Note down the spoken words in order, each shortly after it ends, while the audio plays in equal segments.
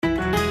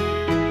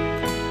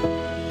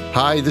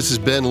Hi, this is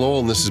Ben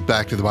Lowell, and this is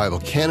Back to the Bible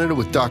Canada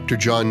with Dr.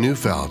 John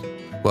Neufeld.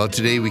 Well,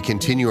 today we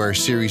continue our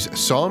series,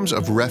 Psalms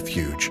of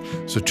Refuge.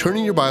 So turn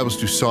in your Bibles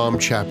to Psalm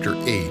chapter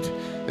 8,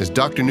 as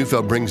Dr.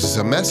 Neufeld brings us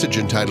a message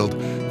entitled,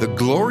 The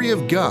Glory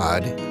of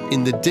God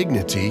in the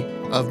Dignity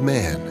of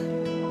Man.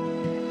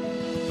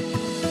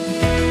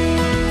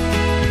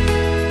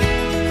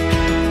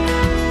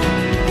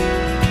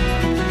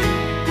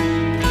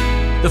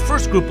 The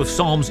first group of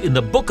Psalms in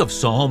the book of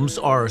Psalms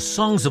are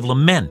songs of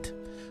lament.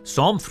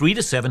 Psalm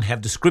 3-7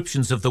 have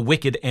descriptions of the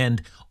wicked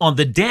and on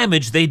the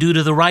damage they do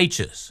to the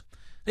righteous.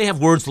 They have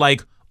words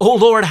like, "O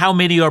Lord, how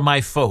many are my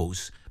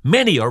foes?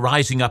 Many are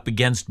rising up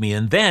against me."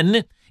 And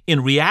then,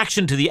 in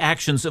reaction to the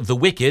actions of the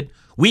wicked,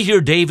 we hear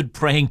David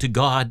praying to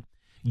God,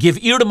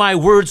 "Give ear to my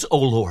words, O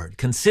Lord.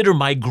 Consider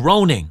my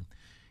groaning.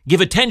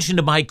 Give attention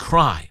to my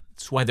cry."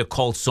 That's why they're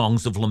called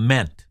songs of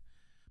lament.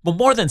 But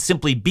more than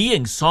simply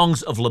being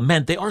songs of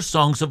lament, they are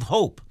songs of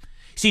hope.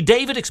 See,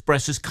 David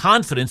expresses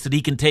confidence that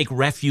he can take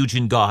refuge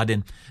in God,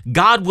 and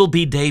God will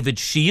be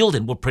David's shield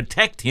and will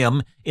protect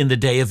him in the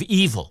day of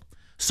evil.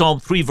 Psalm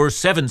 3 verse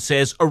 7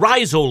 says,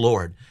 "Arise, O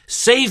Lord,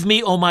 save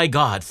me, O my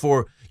God,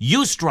 for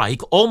you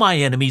strike all my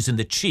enemies in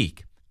the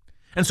cheek."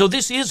 And so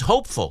this is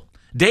hopeful.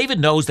 David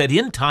knows that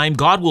in time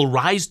God will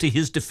rise to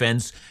his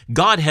defense.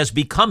 God has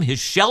become his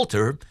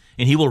shelter,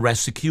 and he will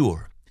rest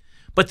secure.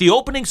 But the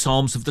opening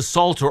psalms of the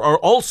Psalter are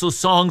also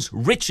songs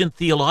rich in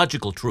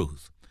theological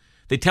truth.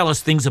 They tell us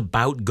things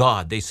about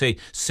God. They say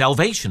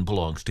salvation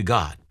belongs to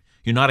God.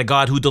 You're not a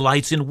God who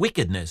delights in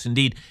wickedness.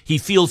 Indeed, he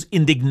feels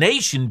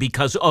indignation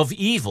because of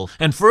evil.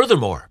 And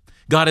furthermore,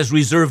 God has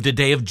reserved a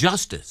day of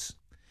justice.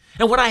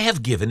 And what I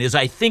have given is,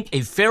 I think,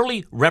 a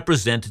fairly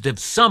representative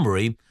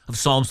summary of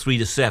Psalms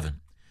 3-7.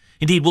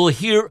 Indeed, we'll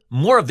hear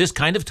more of this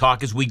kind of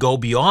talk as we go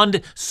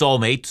beyond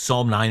Psalm 8,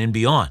 Psalm 9, and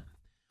beyond.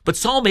 But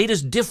Psalm 8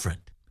 is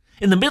different.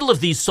 In the middle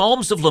of these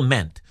Psalms of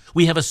lament,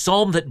 we have a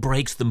psalm that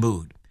breaks the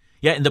mood.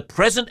 Yeah, in the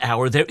present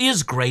hour, there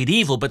is great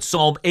evil, but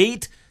Psalm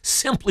 8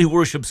 simply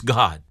worships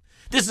God.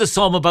 This is a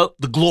psalm about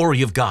the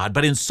glory of God,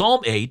 but in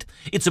Psalm 8,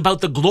 it's about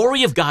the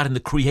glory of God in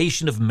the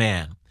creation of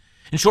man.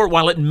 In short,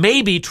 while it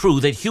may be true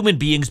that human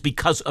beings,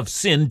 because of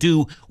sin,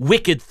 do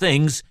wicked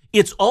things,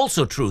 it's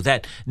also true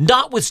that,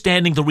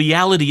 notwithstanding the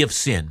reality of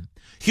sin,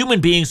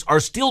 human beings are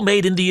still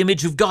made in the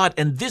image of God,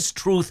 and this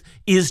truth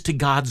is to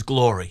God's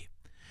glory.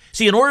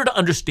 See, in order to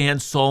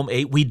understand Psalm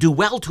 8, we do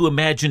well to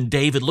imagine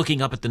David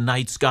looking up at the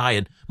night sky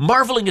and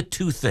marveling at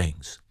two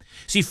things.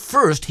 See,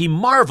 first, he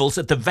marvels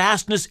at the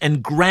vastness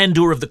and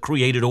grandeur of the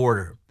created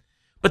order.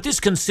 But this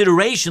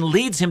consideration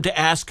leads him to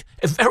ask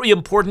a very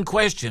important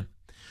question.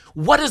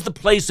 What is the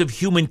place of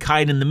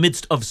humankind in the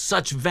midst of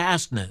such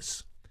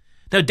vastness?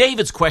 Now,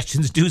 David's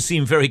questions do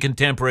seem very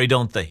contemporary,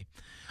 don't they?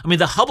 I mean,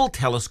 the Hubble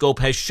telescope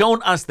has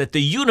shown us that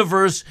the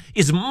universe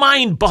is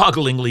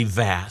mind-bogglingly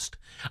vast.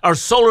 Our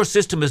solar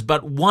system is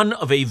but one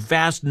of a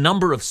vast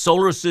number of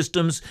solar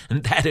systems,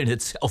 and that in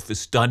itself is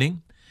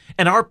stunning.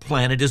 And our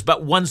planet is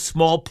but one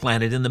small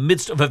planet in the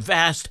midst of a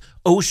vast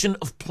ocean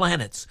of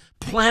planets,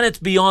 planets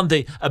beyond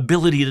the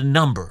ability to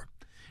number.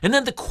 And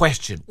then the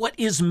question, what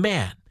is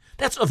man?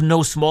 That's of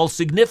no small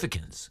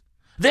significance.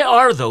 There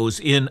are those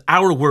in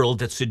our world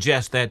that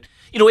suggest that,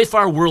 if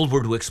our world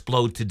were to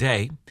explode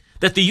today,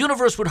 that the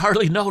universe would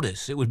hardly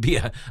notice. It would be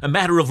a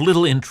matter of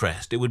little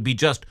interest. It would be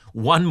just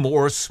one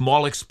more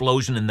small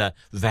explosion in the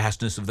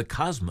vastness of the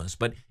cosmos.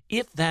 But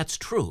if that's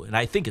true, and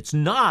I think it's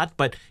not,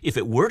 but if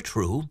it were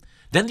true,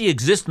 then the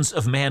existence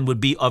of man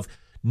would be of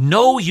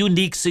no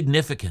unique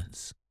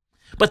significance.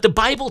 But the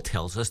Bible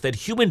tells us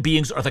that human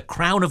beings are the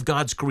crown of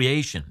God's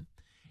creation.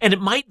 And it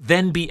might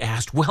then be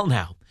asked, well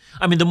now,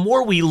 the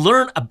more we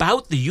learn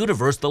about the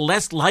universe, the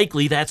less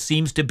likely that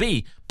seems to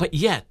be. But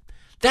yet,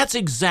 that's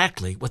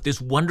exactly what this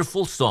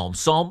wonderful psalm,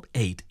 Psalm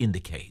 8,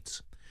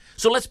 indicates.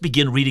 So let's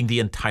begin reading the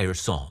entire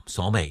psalm.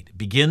 Psalm 8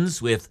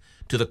 begins with,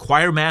 "To the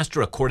choir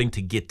master according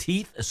to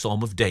Gittith, a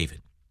psalm of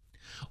David.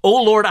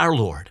 O Lord, our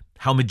Lord,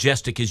 how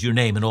majestic is your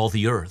name in all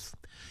the earth.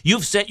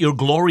 You've set your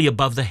glory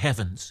above the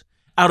heavens.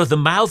 Out of the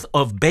mouth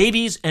of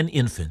babies and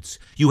infants,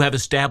 you have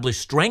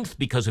established strength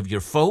because of your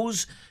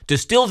foes, to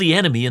still the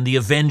enemy and the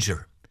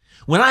avenger.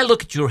 When I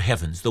look at your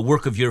heavens, the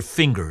work of your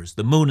fingers,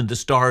 the moon and the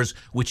stars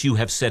which you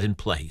have set in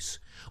place,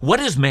 what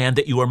is man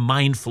that you are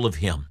mindful of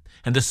him,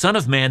 and the son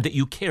of man that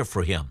you care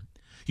for him?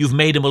 You've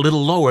made him a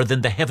little lower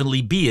than the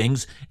heavenly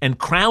beings and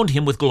crowned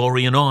him with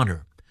glory and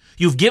honor.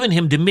 You've given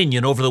him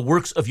dominion over the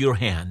works of your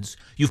hands.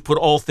 You've put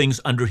all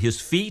things under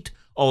his feet,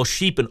 all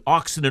sheep and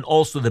oxen and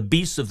also the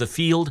beasts of the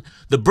field,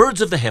 the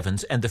birds of the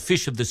heavens and the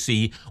fish of the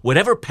sea,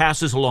 whatever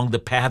passes along the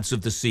paths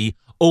of the sea.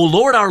 O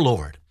Lord, our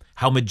Lord,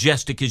 how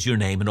majestic is your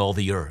name in all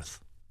the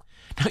earth."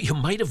 Now, you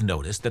might have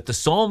noticed that the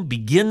psalm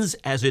begins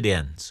as it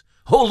ends.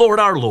 O Lord,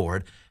 our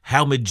Lord,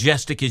 how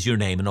majestic is your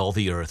name in all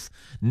the earth.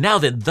 Now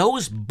then,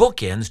 those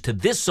bookends to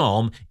this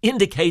psalm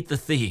indicate the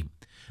theme.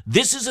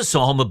 This is a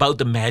psalm about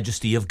the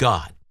majesty of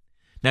God.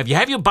 Now, if you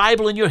have your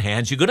Bible in your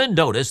hands, you're going to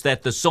notice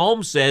that the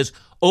psalm says,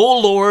 O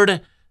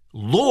Lord,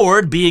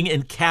 Lord being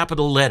in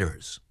capital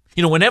letters.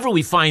 Whenever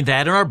we find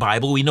that in our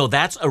Bible, we know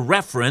that's a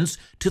reference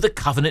to the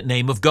covenant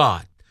name of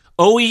God.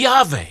 O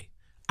Yahweh,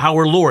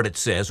 our Lord, it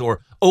says,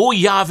 or O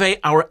Yahweh,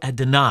 our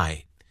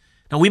Adonai.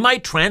 Now, we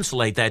might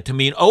translate that to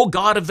mean, O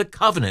God of the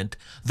covenant,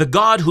 the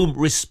God whom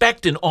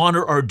respect and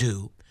honor are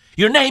due.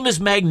 Your name is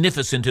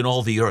magnificent in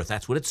all the earth.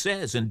 That's what it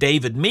says. And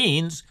David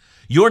means,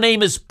 your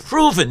name is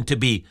proven to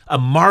be a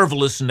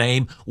marvelous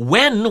name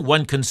when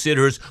one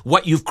considers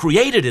what you've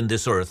created in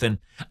this earth. And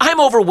I'm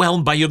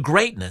overwhelmed by your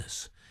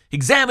greatness.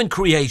 Examine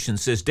creation,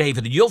 says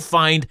David, and you'll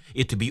find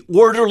it to be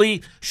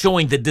orderly,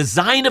 showing the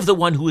design of the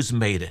one who has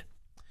made it.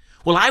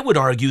 Well, I would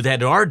argue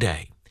that in our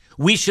day,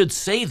 we should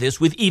say this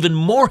with even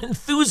more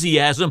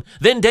enthusiasm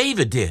than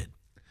David did.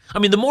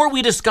 The more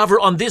we discover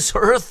on this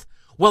earth,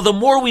 well, the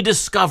more we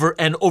discover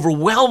an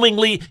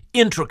overwhelmingly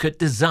intricate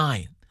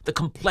design, the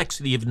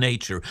complexity of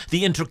nature,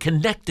 the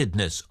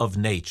interconnectedness of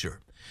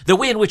nature. The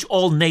way in which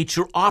all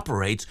nature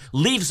operates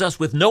leaves us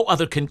with no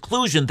other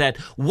conclusion that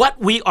what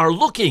we are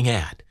looking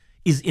at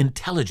is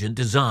intelligent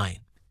design.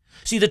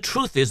 See, the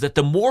truth is that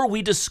the more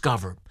we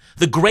discover,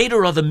 the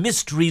greater are the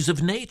mysteries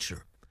of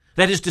nature.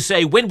 That is to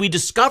say, when we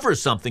discover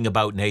something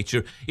about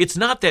nature, it's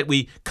not that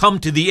we come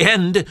to the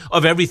end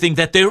of everything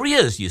that there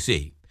is, you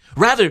see.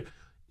 Rather,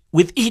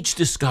 with each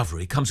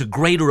discovery comes a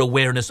greater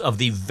awareness of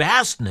the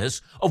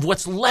vastness of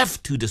what's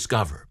left to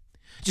discover.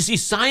 You see,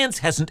 science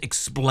hasn't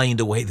explained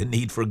away the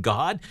need for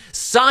God.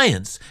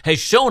 Science has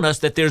shown us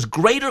that there's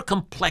greater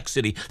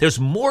complexity, there's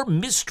more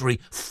mystery,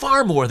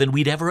 far more than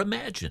we'd ever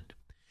imagined.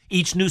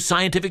 Each new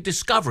scientific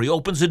discovery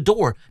opens a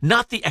door,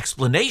 not the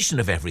explanation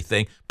of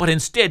everything, but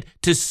instead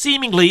to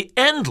seemingly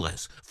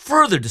endless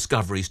further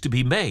discoveries to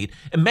be made.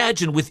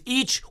 Imagine with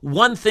each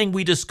one thing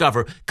we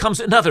discover comes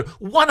another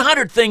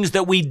 100 things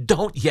that we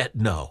don't yet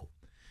know.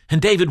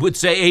 And David would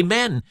say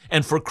amen.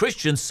 And for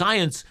Christians,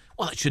 science,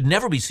 well, it should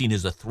never be seen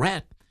as a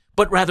threat,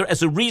 but rather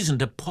as a reason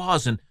to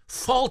pause and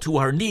fall to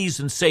our knees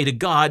and say to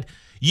God,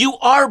 you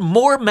are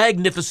more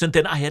magnificent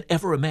than I had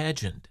ever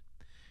imagined.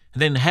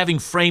 And then, having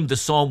framed the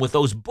psalm with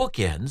those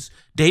bookends,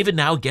 David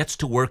now gets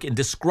to work in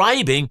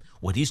describing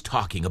what he's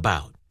talking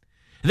about.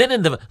 And then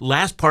in the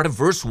last part of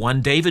verse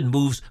 1, David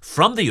moves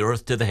from the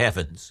earth to the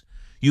heavens.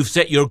 You've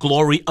set your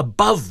glory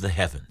above the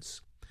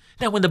heavens.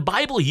 Now, when the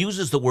Bible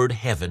uses the word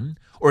heaven,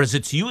 or as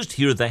it's used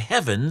here, the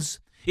heavens,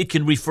 it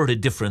can refer to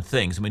different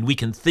things. We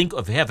can think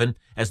of heaven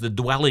as the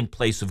dwelling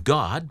place of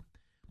God,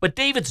 but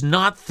David's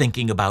not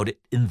thinking about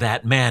it in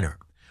that manner.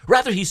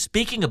 Rather, he's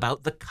speaking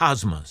about the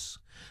cosmos.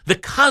 The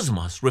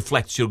cosmos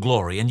reflects your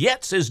glory, and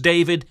yet, says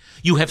David,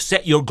 you have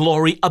set your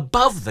glory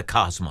above the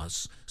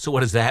cosmos. So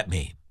what does that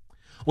mean?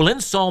 Well, in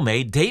Psalm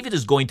 8, David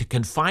is going to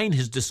confine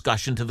his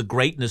discussion to the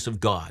greatness of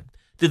God,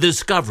 the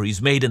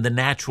discoveries made in the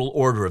natural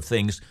order of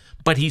things,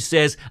 but he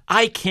says,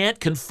 I can't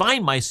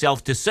confine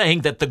myself to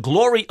saying that the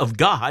glory of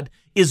God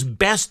is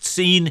best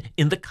seen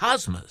in the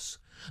cosmos.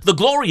 The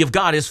glory of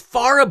God is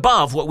far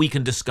above what we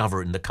can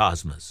discover in the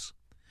cosmos.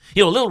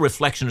 A little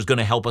reflection is going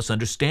to help us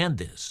understand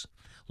this.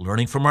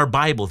 Learning from our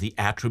Bible the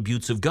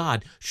attributes of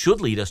God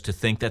should lead us to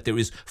think that there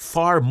is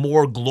far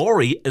more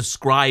glory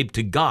ascribed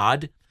to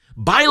God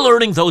by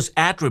learning those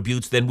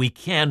attributes than we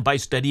can by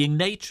studying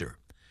nature.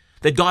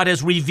 That God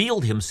has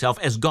revealed himself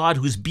as God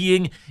whose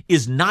being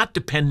is not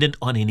dependent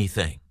on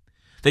anything.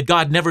 That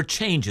God never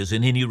changes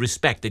in any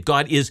respect. That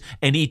God is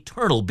an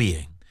eternal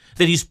being.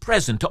 That he's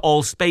present to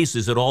all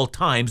spaces at all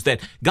times.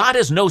 That God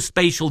has no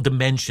spatial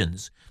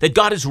dimensions. That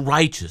God is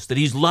righteous, that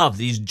he's loved,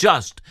 that he's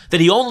just,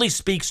 that he only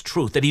speaks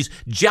truth, that he's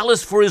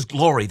jealous for his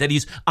glory, that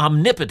he's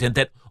omnipotent,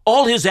 that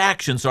all his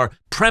actions are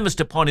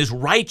premised upon his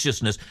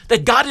righteousness,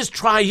 that God is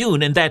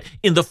triune, and that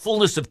in the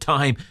fullness of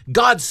time,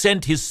 God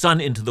sent his Son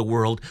into the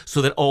world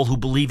so that all who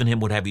believe in him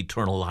would have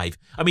eternal life.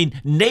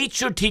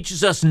 Nature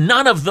teaches us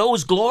none of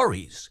those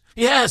glories.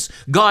 Yes,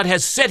 God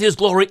has set his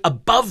glory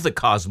above the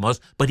cosmos,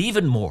 but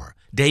even more,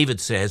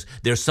 David says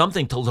there's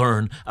something to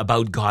learn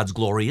about God's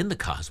glory in the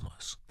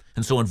cosmos.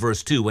 And so in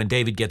verse 2, when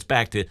David gets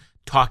back to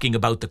talking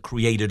about the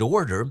created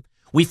order,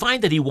 we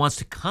find that he wants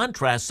to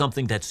contrast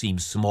something that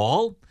seems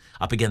small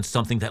up against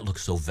something that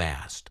looks so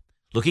vast.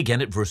 Look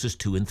again at verses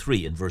 2 and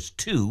 3. In verse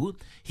 2,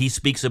 he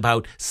speaks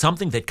about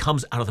something that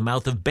comes out of the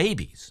mouth of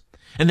babies.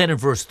 And then in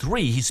verse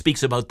 3, he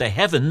speaks about the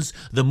heavens,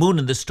 the moon,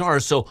 and the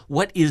stars. So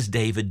what is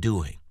David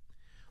doing?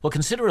 Well,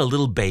 consider a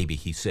little baby,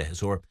 he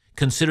says, or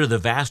consider the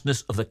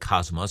vastness of the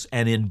cosmos,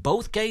 and in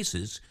both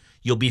cases,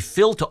 you'll be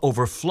filled to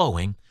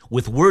overflowing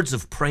with words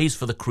of praise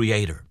for the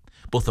Creator.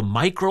 Both the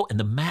micro and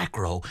the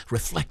macro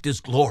reflect his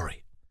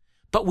glory.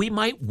 But we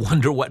might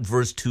wonder what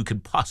verse 2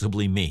 could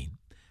possibly mean.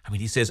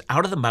 He says,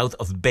 out of the mouth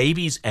of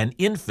babies and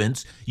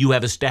infants, you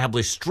have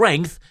established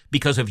strength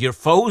because of your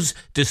foes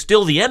to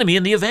still the enemy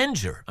and the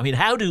avenger.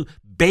 How do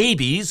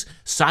babies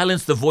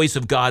silence the voice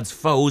of God's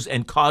foes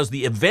and cause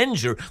the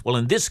avenger, well,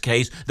 in this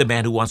case, the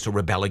man who wants to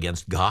rebel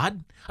against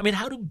God?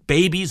 How do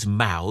babies'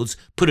 mouths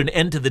put an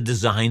end to the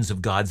designs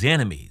of God's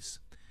enemies?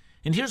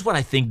 And here's what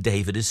I think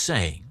David is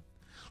saying.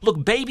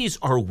 Look, babies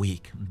are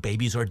weak.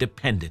 Babies are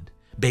dependent.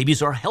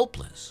 Babies are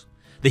helpless.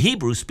 The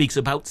Hebrew speaks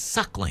about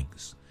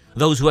sucklings.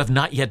 those who have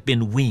not yet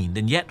been weaned.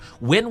 And yet,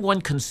 when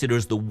one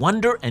considers the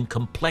wonder and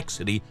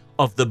complexity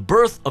of the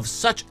birth of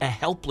such a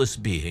helpless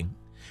being,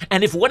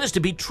 and if one is to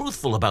be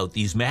truthful about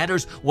these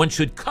matters, one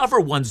should cover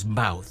one's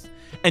mouth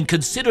and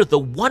consider the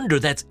wonder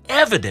that's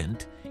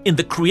evident in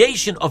the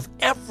creation of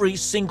every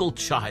single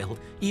child,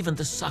 even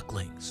the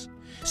sucklings.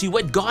 See,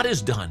 what God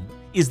has done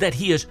is that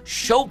He has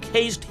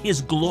showcased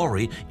His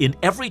glory in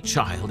every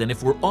child, and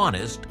if we're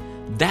honest,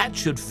 that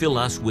should fill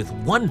us with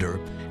wonder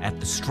at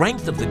the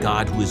strength of the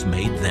God who has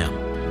made them.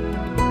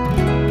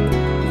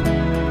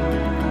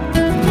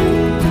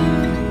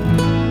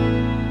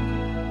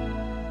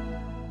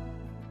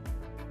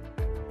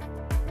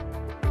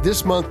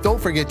 This month,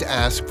 don't forget to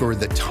ask for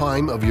the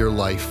Time of Your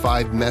Life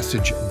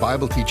 5-message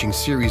Bible teaching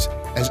series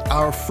as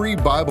our free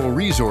Bible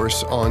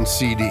resource on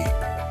CD.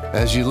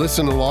 As you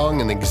listen along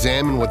and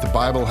examine what the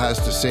Bible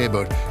has to say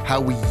about how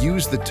we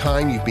use the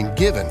time you've been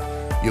given,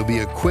 you'll be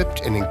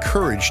equipped and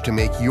encouraged to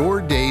make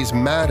your days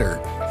matter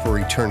for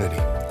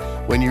eternity.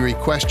 When you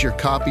request your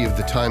copy of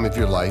the Time of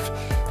Your Life,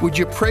 would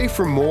you pray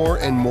for more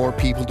and more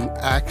people to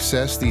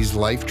access these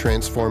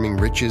life-transforming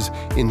riches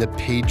in the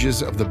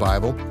pages of the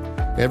Bible?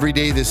 Every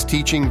day, this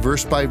teaching,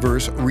 verse by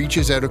verse,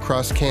 reaches out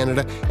across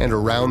Canada and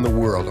around the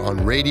world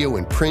on radio,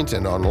 in print,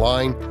 and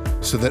online,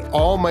 so that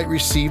all might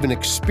receive and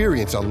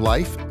experience a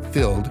life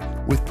filled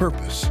with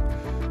purpose.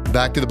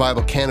 Back to the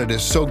Bible Canada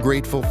is so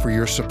grateful for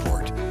your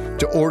support.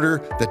 To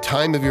order the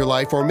Time of Your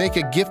Life or make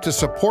a gift to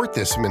support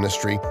this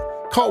ministry,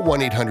 call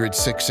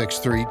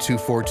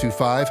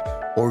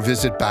 1-800-663-2425 or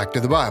visit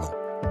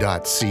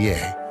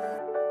backtothebible.ca.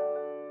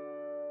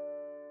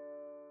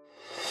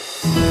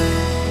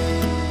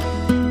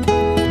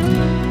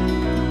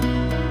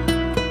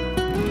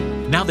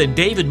 Now then,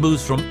 David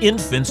moves from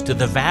infants to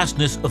the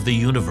vastness of the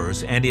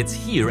universe, and it's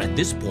here at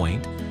this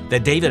point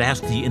that David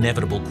asks the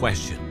inevitable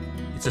question.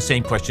 It's the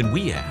same question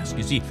we ask.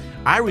 You see,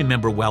 I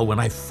remember well when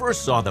I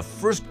first saw the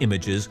first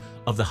images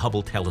of the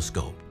Hubble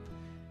telescope.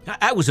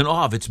 I was in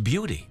awe of its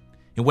beauty.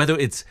 And whether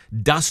it's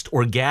dust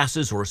or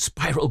gases or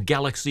spiral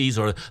galaxies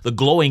or the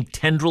glowing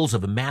tendrils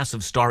of a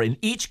massive star, in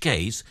each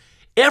case,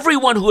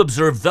 everyone who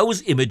observed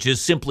those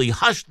images simply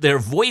hushed their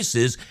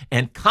voices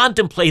and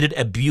contemplated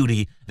a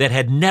beauty that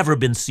had never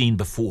been seen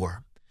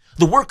before.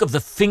 The work of the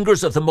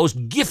fingers of the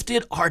most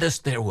gifted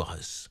artist there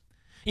was.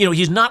 You know,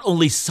 he's not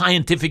only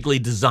scientifically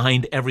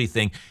designed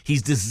everything,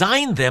 he's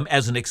designed them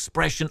as an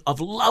expression of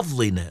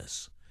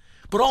loveliness.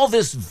 But all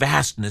this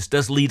vastness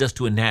does lead us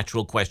to a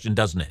natural question,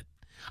 doesn't it?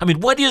 I mean,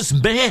 what is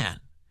man?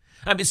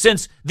 I mean,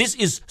 since this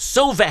is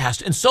so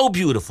vast and so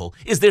beautiful,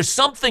 is there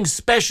something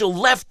special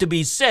left to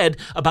be said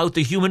about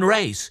the human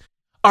race?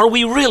 Are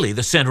we really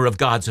the center of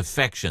God's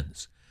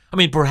affections? I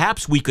mean,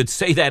 perhaps we could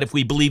say that if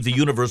we believed the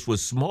universe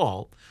was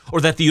small, or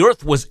that the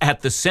earth was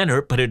at the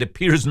center, but it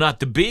appears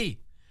not to be.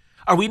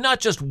 Are we not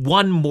just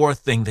one more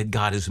thing that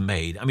God has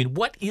made? I mean,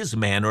 what is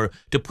man? Or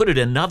to put it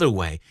another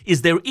way,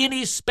 is there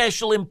any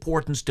special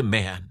importance to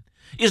man?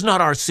 Is not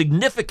our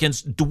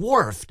significance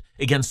dwarfed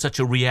against such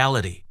a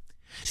reality?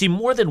 See,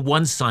 more than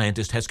one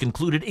scientist has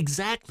concluded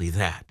exactly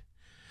that.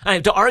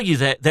 To argue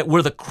that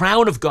we're the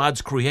crown of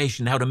God's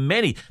creation, now to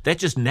many, that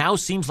just now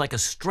seems like a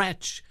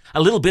stretch,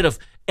 a little bit of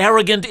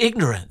arrogant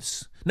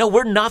ignorance. No,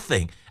 we're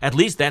nothing. At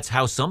least that's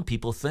how some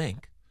people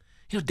think.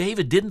 You know,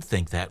 David didn't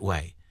think that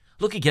way.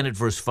 Look again at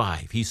verse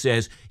 5. He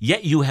says,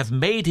 "Yet you have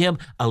made him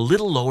a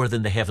little lower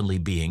than the heavenly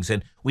beings."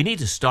 And we need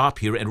to stop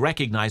here and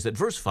recognize that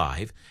verse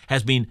 5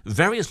 has been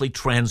variously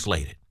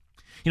translated.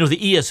 You know, the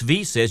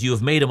ESV says you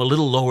have made him a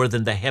little lower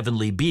than the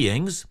heavenly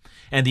beings,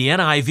 and the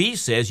NIV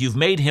says you've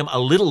made him a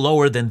little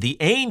lower than the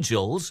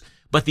angels,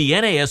 but the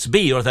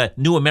NASB, or the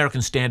New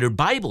American Standard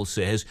Bible,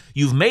 says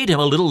you've made him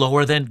a little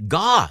lower than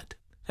God.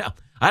 Now,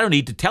 I don't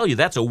need to tell you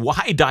that's a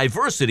wide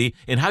diversity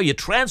in how you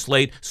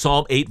translate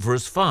Psalm 8,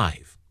 verse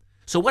 5.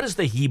 So what does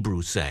the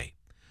Hebrew say?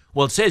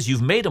 Well, it says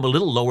you've made him a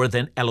little lower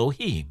than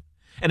Elohim.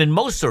 And in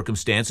most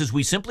circumstances,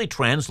 we simply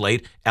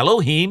translate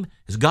Elohim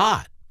as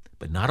God,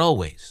 but not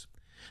always.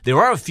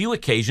 There are a few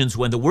occasions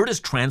when the word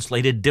is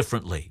translated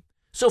differently.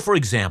 So, for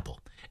example,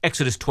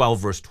 Exodus 12,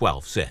 verse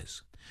 12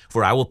 says,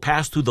 "For I will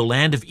pass through the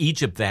land of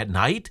Egypt that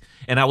night,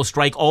 and I will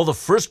strike all the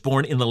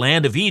firstborn in the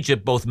land of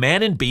Egypt, both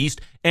man and beast,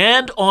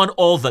 and on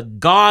all the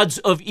gods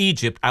of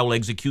Egypt I will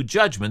execute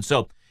judgment."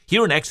 So,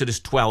 here in Exodus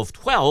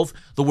 12:12,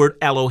 the word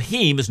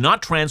Elohim is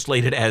not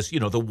translated as,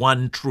 the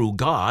one true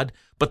God,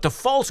 but the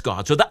false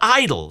gods or the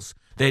idols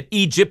that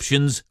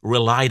Egyptians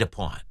relied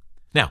upon.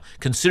 Now,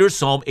 consider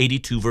Psalm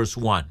 82, verse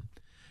 1.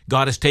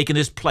 God has taken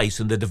his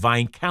place in the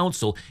divine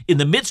council. In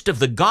the midst of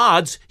the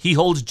gods, he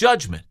holds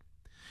judgment.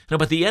 Now,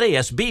 but the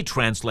NASB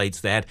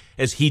translates that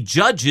as he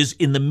judges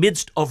in the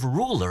midst of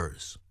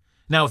rulers.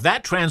 Now, if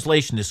that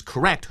translation is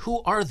correct,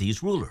 who are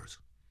these rulers?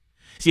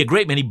 See, a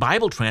great many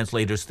Bible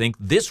translators think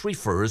this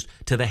refers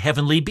to the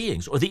heavenly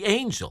beings or the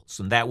angels,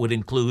 and that would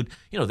include,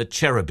 the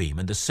cherubim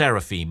and the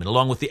seraphim, and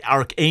along with the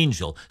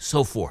archangel,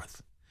 so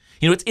forth.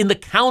 It's in the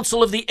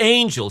council of the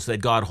angels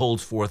that God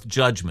holds forth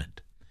judgment.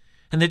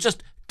 And there are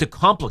just To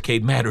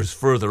complicate matters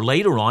further,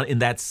 later on in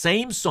that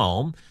same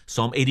psalm,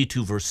 Psalm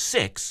 82, verse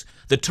 6,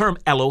 the term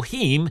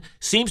Elohim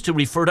seems to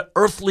refer to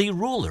earthly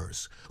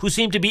rulers who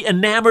seem to be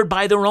enamored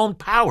by their own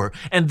power,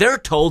 and they're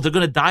told they're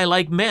going to die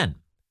like men.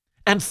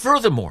 And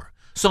furthermore,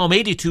 Psalm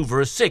 82,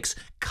 verse 6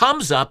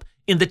 comes up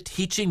in the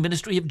teaching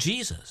ministry of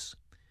Jesus.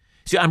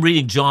 See, I'm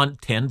reading John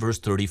 10, verse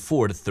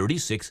 34 to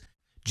 36.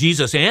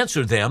 Jesus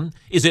answered them,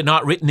 "Is it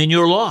not written in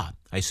your law?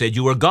 I said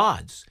you are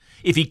gods."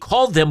 If he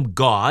called them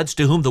gods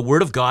to whom the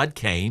word of God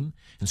came,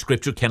 and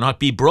Scripture cannot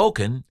be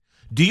broken,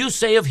 do you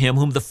say of him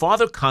whom the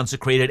Father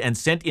consecrated and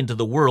sent into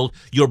the world,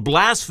 "You're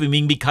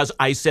blaspheming because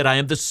I said I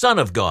am the Son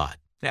of God"?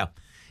 Now,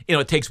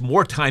 it takes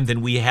more time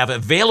than we have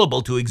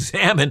available to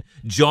examine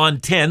John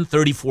 10,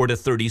 34 to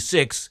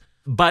 36.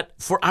 But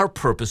for our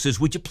purposes,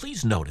 would you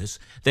please notice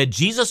that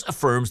Jesus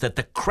affirms that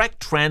the correct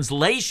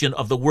translation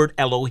of the word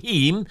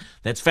Elohim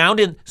that's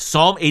found in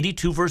Psalm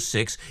 82, verse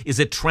 6, is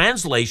a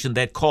translation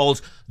that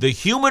calls the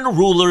human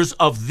rulers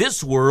of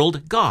this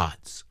world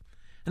gods.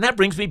 And that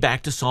brings me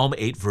back to Psalm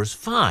 8, verse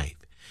 5.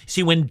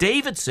 See, when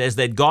David says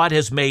that God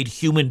has made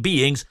human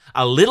beings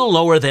a little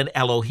lower than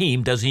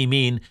Elohim, does he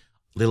mean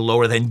a little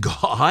lower than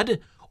God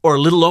or a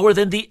little lower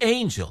than the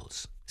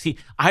angels? See,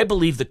 I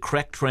believe the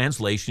correct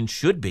translation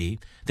should be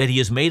that he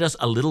has made us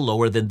a little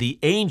lower than the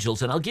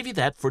angels, and I'll give you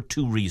that for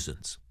two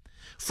reasons.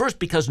 First,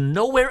 because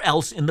nowhere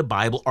else in the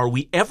Bible are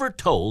we ever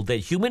told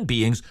that human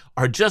beings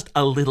are just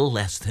a little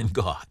less than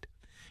God.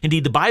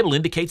 Indeed, the Bible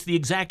indicates the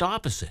exact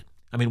opposite.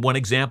 One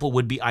example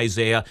would be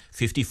Isaiah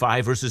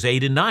 55, verses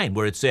 8 and 9,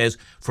 where it says,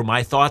 "For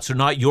my thoughts are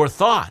not your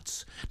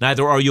thoughts,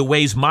 neither are your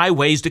ways my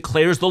ways,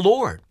 declares the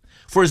Lord.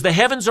 For as the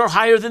heavens are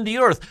higher than the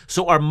earth,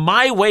 so are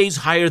my ways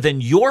higher than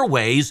your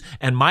ways,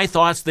 and my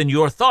thoughts than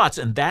your thoughts."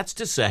 And that's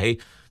to say,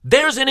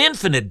 there's an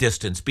infinite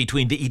distance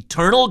between the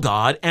eternal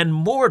God and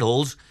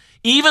mortals,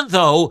 even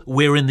though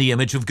we're in the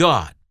image of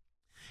God.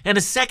 And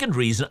a second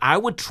reason I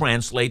would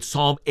translate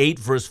Psalm 8,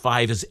 verse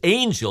 5 as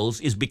angels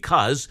is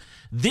because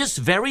this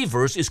very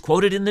verse is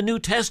quoted in the New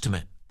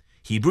Testament.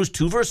 Hebrews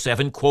 2, verse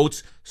 7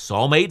 quotes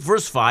Psalm 8,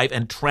 verse 5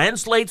 and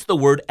translates the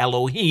word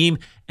Elohim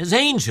as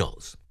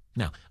angels.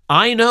 Now,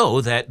 I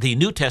know that the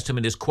New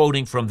Testament is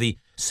quoting from the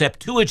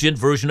Septuagint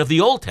version of the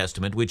Old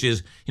Testament, which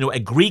is, a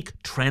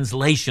Greek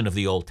translation of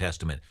the Old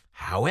Testament.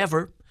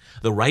 However,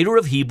 the writer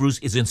of Hebrews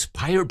is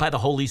inspired by the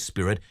Holy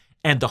Spirit,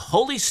 and the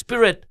Holy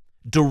Spirit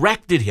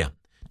directed him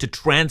to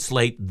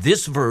translate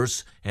this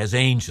verse as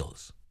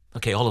angels.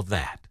 Okay, all of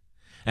that.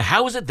 Now,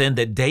 how is it then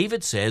that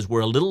David says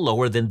we're a little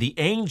lower than the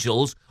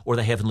angels or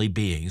the heavenly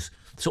beings?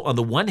 So on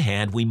the one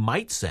hand, we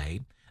might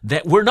say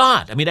that we're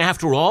not.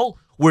 After all,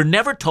 we're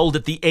never told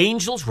that the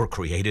angels were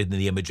created in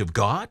the image of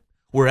God,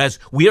 whereas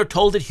we are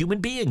told that human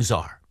beings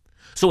are.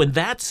 So in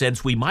that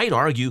sense, we might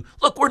argue,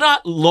 look, we're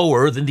not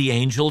lower than the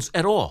angels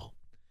at all.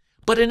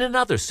 But in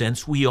another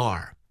sense, we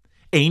are.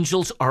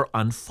 Angels are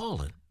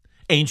unfallen.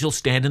 Angels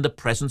stand in the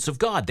presence of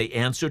God. They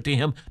answer to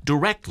him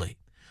directly.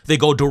 They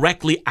go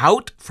directly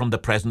out from the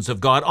presence of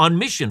God on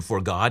mission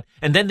for God,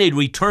 and then they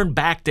return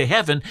back to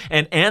heaven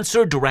and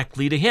answer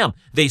directly to him.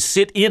 They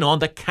sit in on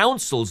the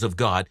counsels of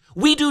God.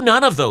 We do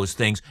none of those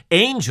things.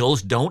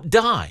 Angels don't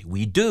die.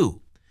 We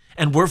do.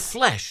 And we're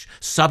flesh,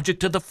 subject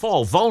to the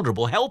fall,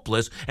 vulnerable,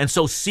 helpless, and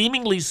so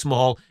seemingly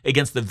small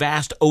against the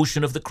vast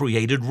ocean of the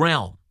created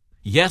realm.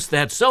 Yes,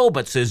 that's so,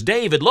 but says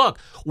David, look,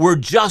 we're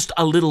just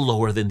a little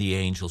lower than the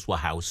angels. Well,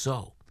 how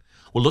so?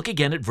 Well, look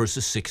again at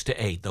verses 6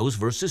 to 8. Those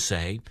verses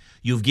say,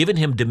 "You've given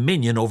him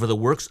dominion over the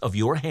works of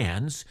your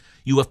hands.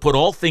 You have put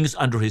all things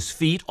under his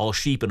feet, all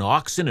sheep and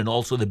oxen, and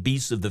also the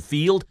beasts of the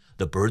field,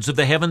 the birds of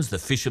the heavens, the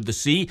fish of the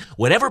sea,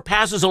 whatever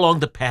passes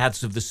along the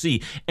paths of the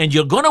sea." And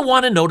you're going to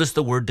want to notice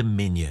the word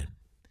dominion.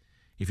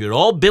 If you're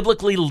all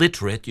biblically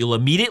literate, you'll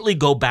immediately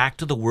go back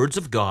to the words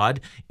of God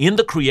in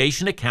the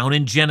creation account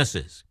in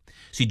Genesis.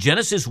 See,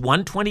 Genesis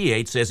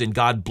 1:28 says, "And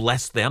God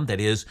blessed them," that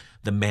is,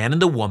 the man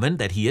and the woman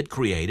that he had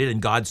created,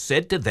 "and God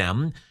said to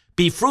them,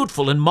 be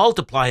fruitful and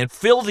multiply and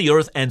fill the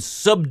earth and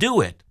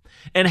subdue it,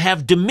 and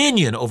have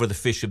dominion over the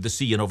fish of the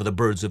sea and over the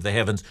birds of the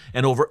heavens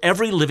and over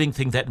every living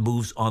thing that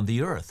moves on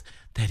the earth."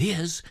 That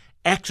is,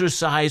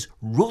 exercise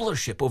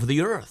rulership over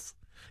the earth.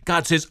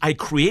 God says, I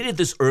created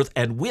this earth,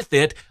 and with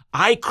it,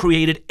 I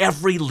created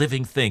every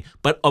living thing.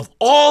 But of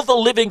all the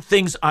living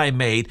things I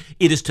made,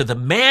 it is to the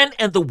man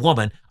and the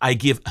woman I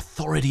give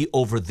authority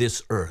over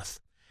this earth.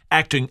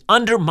 Acting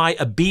under my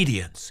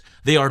obedience,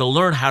 they are to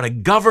learn how to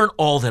govern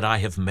all that I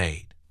have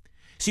made.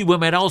 See, we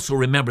might also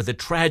remember the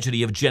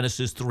tragedy of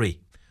Genesis 3,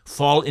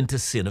 fall into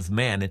sin of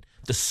man, and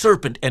the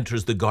serpent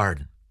enters the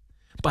garden.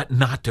 But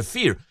not to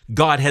fear.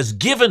 God has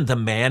given the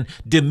man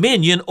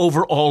dominion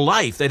over all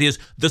life. That is,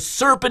 the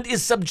serpent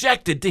is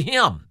subjected to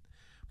him.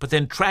 But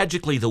then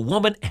tragically, the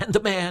woman and the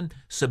man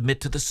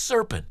submit to the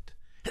serpent.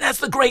 And that's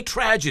the great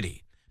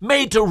tragedy.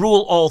 Made to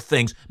rule all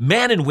things,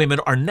 man and women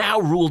are now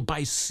ruled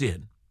by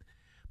sin.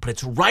 But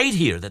it's right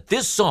here that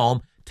this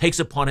psalm takes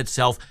upon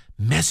itself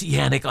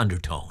messianic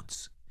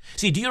undertones.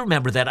 See, do you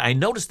remember that I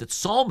noticed that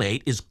Psalm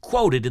 8 is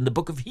quoted in the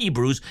book of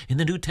Hebrews in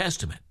the New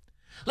Testament?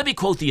 Let me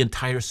quote the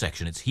entire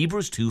section. It's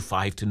Hebrews 2,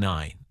 5 to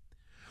 9.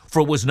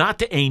 For it was not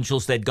to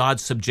angels that God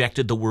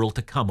subjected the world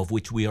to come, of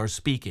which we are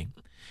speaking.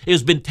 It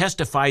has been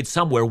testified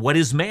somewhere, what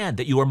is man,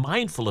 that you are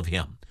mindful of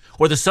him,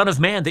 or the Son of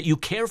Man, that you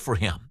care for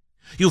him?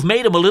 You've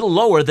made him a little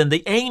lower than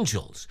the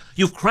angels.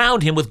 You've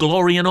crowned him with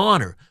glory and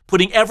honor,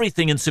 putting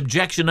everything in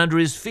subjection under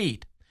his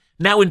feet.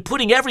 Now, in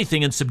putting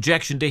everything in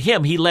subjection to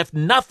him, he left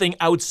nothing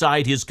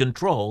outside his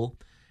control.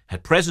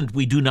 At present,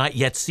 we do not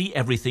yet see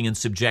everything in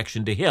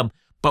subjection to him,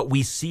 but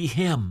we see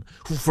him,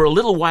 who for a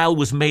little while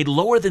was made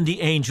lower than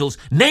the angels,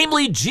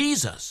 namely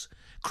Jesus,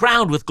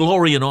 crowned with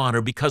glory and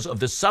honor because of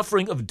the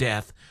suffering of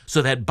death,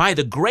 so that by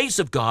the grace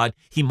of God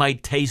he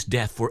might taste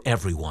death for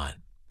everyone.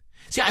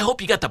 See, I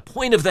hope you got the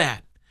point of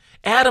that.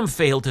 Adam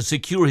failed to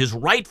secure his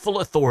rightful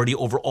authority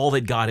over all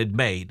that God had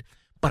made.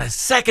 But a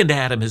second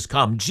Adam has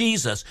come,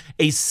 Jesus,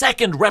 a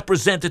second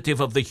representative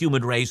of the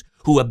human race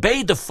who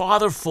obeyed the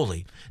Father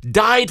fully,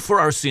 died for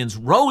our sins,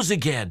 rose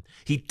again.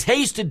 He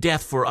tasted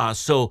death for us,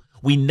 so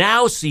we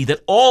now see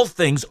that all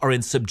things are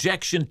in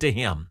subjection to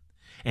him.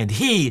 And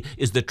he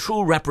is the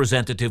true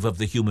representative of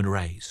the human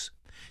race.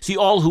 See,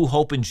 all who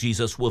hope in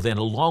Jesus will then,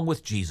 along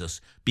with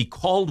Jesus, be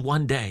called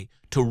one day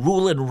to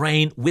rule and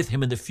reign with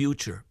him in the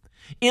future.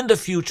 In the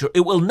future,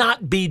 it will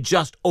not be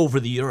just over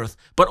the earth,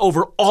 but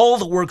over all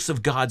the works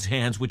of God's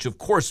hands, which of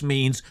course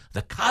means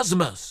the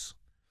cosmos.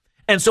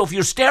 And so if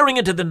you're staring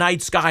into the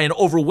night sky and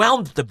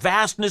overwhelmed with the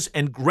vastness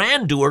and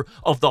grandeur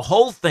of the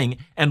whole thing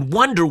and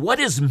wonder what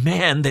is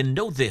man, then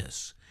know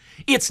this.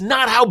 It's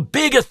not how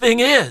big a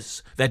thing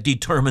is that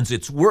determines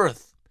its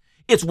worth.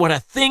 It's what a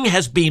thing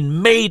has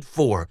been made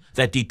for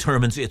that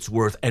determines its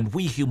worth. And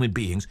we human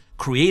beings,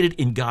 created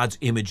in God's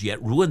image,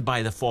 yet ruined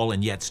by the fall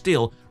and yet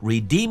still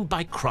redeemed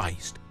by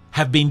Christ,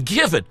 have been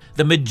given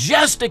the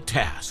majestic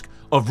task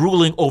of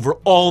ruling over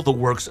all the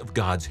works of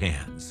God's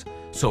hands.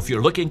 So if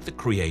you're looking at the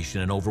creation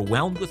and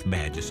overwhelmed with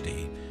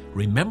majesty,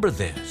 remember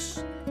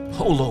this.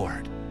 Oh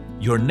Lord,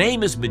 your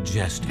name is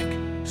majestic,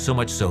 so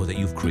much so that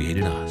you've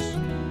created us.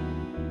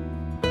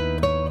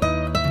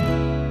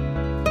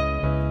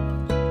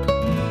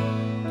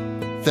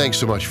 Thanks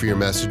so much for your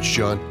message,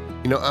 John.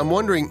 I'm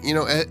wondering,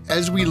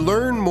 as we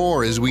learn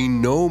more, as we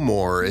know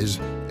more, as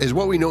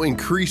what we know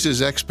increases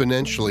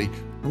exponentially,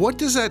 what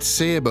does that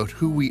say about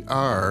who we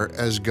are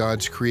as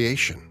God's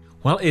creation?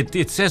 Well,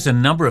 it says a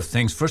number of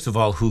things. First of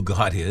all, who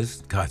God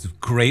is. God's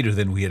greater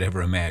than we had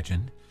ever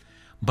imagined.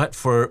 But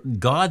for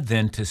God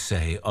then to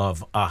say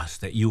of us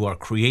that you are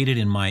created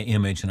in my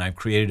image and I've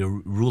created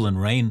to rule and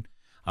reign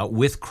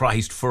with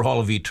Christ for all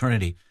of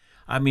eternity,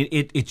 I mean,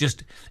 it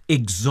just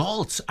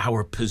exalts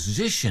our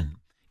position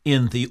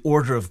in the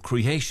order of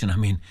creation. I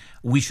mean,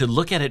 we should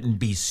look at it and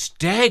be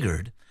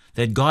staggered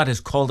that God has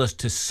called us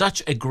to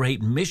such a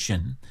great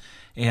mission,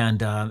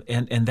 and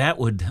that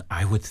would,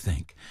 I would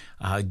think,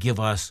 give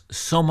us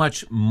so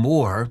much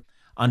more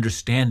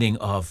understanding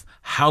of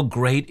how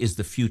great is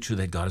the future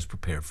that God has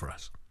prepared for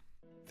us.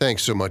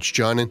 Thanks so much,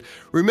 John. And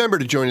remember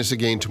to join us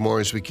again tomorrow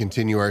as we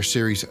continue our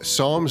series,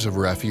 Psalms of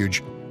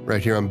Refuge,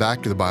 right here on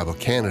Back to the Bible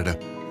Canada.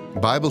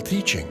 Bible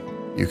teaching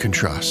you can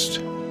trust.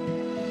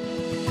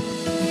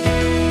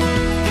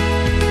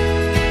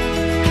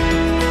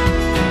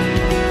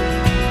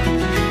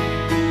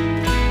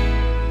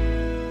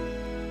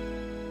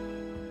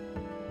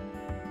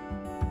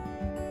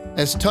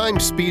 As time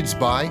speeds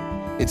by,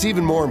 it's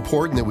even more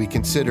important that we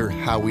consider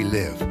how we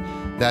live.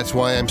 That's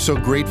why I'm so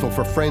grateful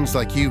for friends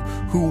like you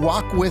who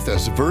walk with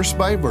us verse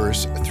by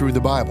verse through the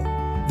Bible.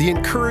 The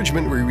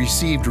encouragement we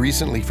received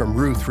recently from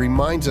Ruth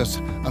reminds us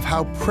of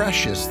how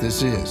precious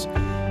this is.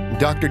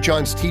 Dr.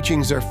 John's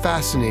teachings are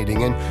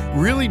fascinating and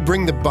really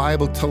bring the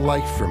Bible to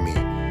life for me.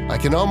 I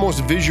can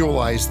almost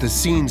visualize the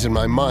scenes in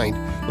my mind,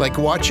 like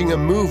watching a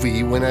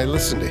movie when I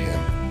listen to him.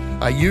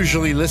 I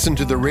usually listen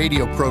to the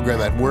radio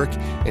program at work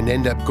and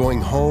end up going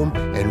home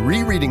and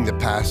rereading the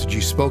passage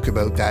he spoke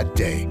about that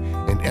day,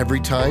 and every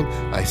time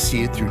I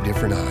see it through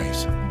different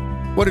eyes.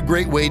 What a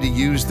great way to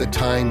use the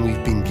time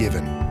we've been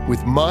given.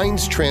 With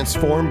minds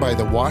transformed by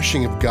the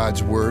washing of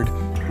God's Word,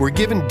 we're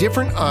given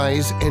different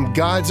eyes and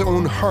God's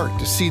own heart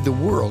to see the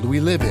world we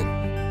live in.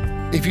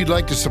 If you'd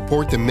like to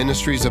support the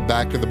ministries of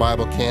Back to the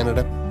Bible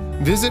Canada,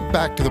 visit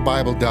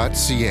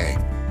backtothebible.ca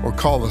or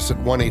call us at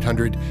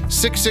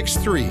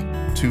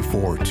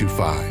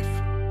 1-800-663-2425.